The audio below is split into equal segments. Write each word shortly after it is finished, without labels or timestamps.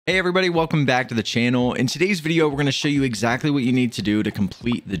Hey everybody, welcome back to the channel. In today's video, we're going to show you exactly what you need to do to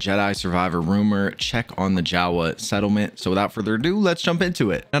complete the Jedi Survivor Rumor check on the Jawa Settlement. So without further ado, let's jump into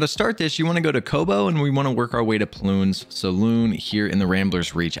it. Now to start this, you want to go to Kobo and we want to work our way to Ploon's Saloon here in the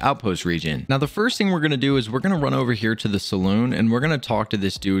Rambler's Reach Outpost region. Now the first thing we're going to do is we're going to run over here to the saloon and we're going to talk to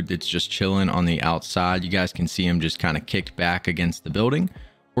this dude that's just chilling on the outside. You guys can see him just kind of kicked back against the building.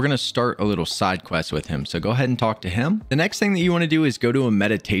 We're going to start a little side quest with him. So go ahead and talk to him. The next thing that you want to do is go to a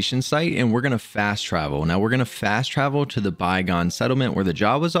meditation site and we're going to fast travel. Now we're going to fast travel to the Bygone Settlement where the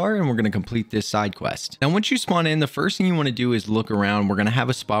Jawas are and we're going to complete this side quest. Now once you spawn in, the first thing you want to do is look around. We're going to have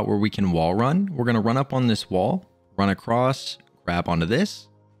a spot where we can wall run. We're going to run up on this wall, run across, grab onto this.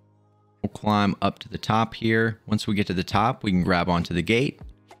 We'll climb up to the top here. Once we get to the top, we can grab onto the gate.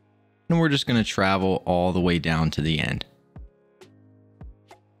 And we're just going to travel all the way down to the end.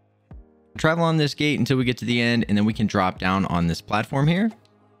 Travel on this gate until we get to the end and then we can drop down on this platform here.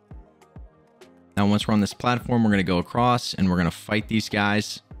 Now once we're on this platform, we're going to go across and we're going to fight these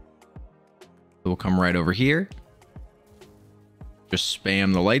guys. So we'll come right over here. Just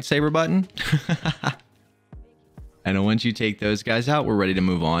spam the lightsaber button. And then once you take those guys out, we're ready to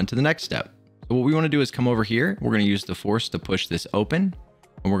move on to the next step. So what we want to do is come over here. We're going to use the force to push this open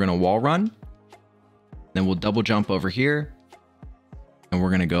and we're going to wall run. Then we'll double jump over here. And we're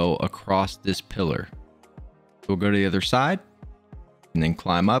going to go across this pillar. We'll go to the other side and then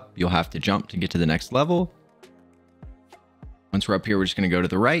climb up. You'll have to jump to get to the next level. Once we're up here, we're just going to go to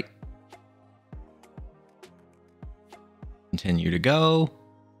the right. Continue to go.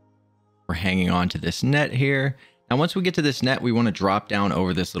 We're hanging on to this net here. Now, once we get to this net, we want to drop down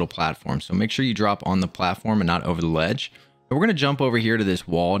over this little platform. So make sure you drop on the platform and not over the ledge. And we're going to jump over here to this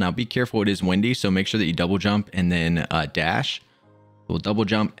wall. Now, be careful. It is windy. So make sure that you double jump and then dash. We'll double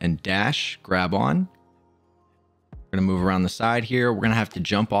jump and dash, grab on. We're going to move around the side here. We're going to have to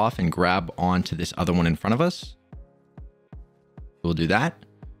jump off and grab onto this other one in front of us. We'll do that.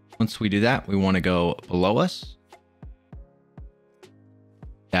 Once we do that, we want to go below us.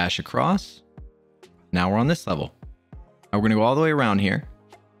 Dash across. Now we're on this level. Now we're going to go all the way around here.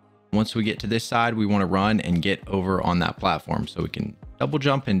 Once we get to this side, we want to run and get over on that platform. So we can double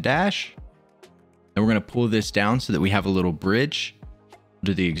jump and dash. Then we're going to pull this down so that we have a little bridge.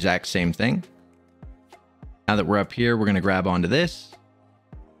 Do the exact same thing. Now that we're up here, we're going to grab onto this.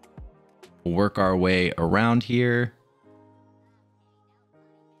 We'll work our way around here.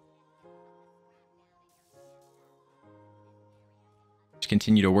 Just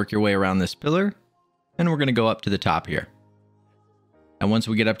continue to work your way around this pillar. And we're going to go up to the top here. And once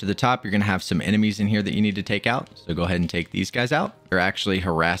we get up to the top, you're going to have some enemies in here that you need to take out. So go ahead and take these guys out. They're actually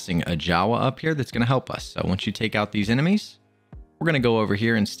harassing a Jawa up here that's going to help us. So once you take out these enemies, we're going to go over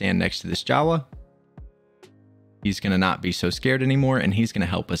here and stand next to this Jawa. He's going to not be so scared anymore, and he's going to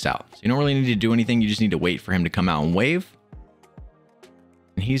help us out. So you don't really need to do anything. You just need to wait for him to come out and wave.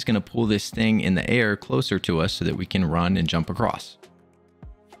 And he's going to pull this thing in the air closer to us so that we can run and jump across.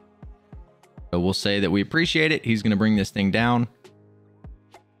 So we'll say that we appreciate it. He's going to bring this thing down.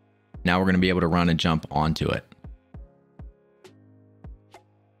 Now we're going to be able to run and jump onto it.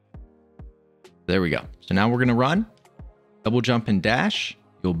 There we go. So now we're going to run. Double jump and dash.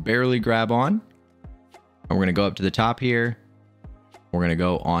 You'll barely grab on. And we're going to go up to the top here. We're going to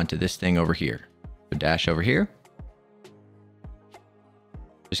go on to this thing over here. So dash over here.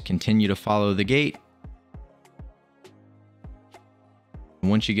 Just continue to follow the gate.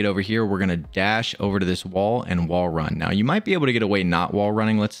 And once you get over here, we're going to dash over to this wall and wall run. Now you might be able to get away not wall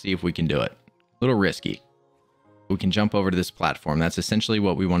running. Let's see if we can do it. A little risky. We can jump over to this platform. That's essentially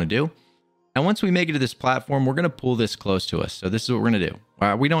what we want to do. And once we make it to this platform, we're going to pull this close to us. So this is what we're going to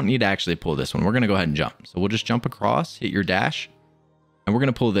do. We don't need to actually pull this one. We're going to go ahead and jump. So we'll just jump across, hit your dash, and we're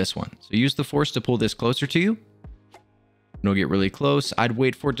going to pull this one. So use the force to pull this closer to you. It'll get really close. I'd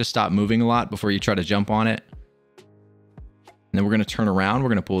wait for it to stop moving a lot before you try to jump on it. And then we're going to turn around. We're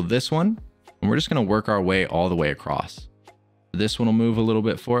going to pull this one, and we're just going to work our way all the way across. So this one will move a little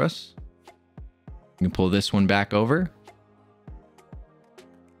bit for us. You can pull this one back over.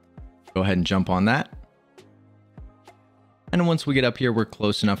 Go ahead and jump on that. And once we get up here, we're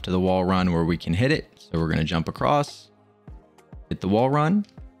close enough to the wall run where we can hit it. So we're going to jump across, hit the wall run,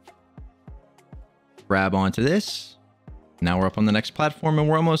 grab onto this. Now we're up on the next platform and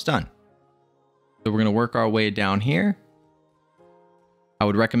we're almost done. So we're going to work our way down here. I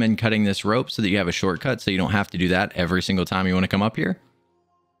would recommend cutting this rope so that you have a shortcut so you don't have to do that every single time you want to come up here.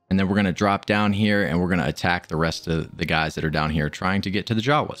 And then we're going to drop down here and we're going to attack the rest of the guys that are down here trying to get to the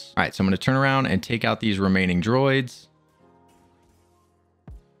Jawas. All right, so I'm going to turn around and take out these remaining droids.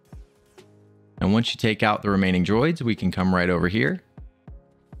 And once you take out the remaining droids, we can come right over here.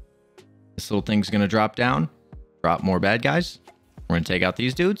 little thing's going to drop down, drop more bad guys. We're going to take out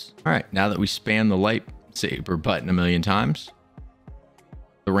these dudes. All right, now that we spam the lightsaber button a million times,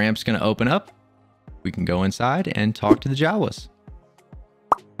 the ramp's going to open up. We can go inside and talk to the Jawas.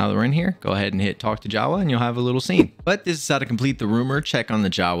 Now that we're in here, go ahead and hit talk to Jawa and you'll have a little scene. But this is how to complete the rumor. Check on the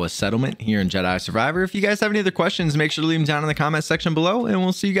Jawa Settlement here in Jedi Survivor. If you guys have any other questions, make sure to leave them down in the comment section below, and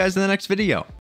we'll see you guys in the next video.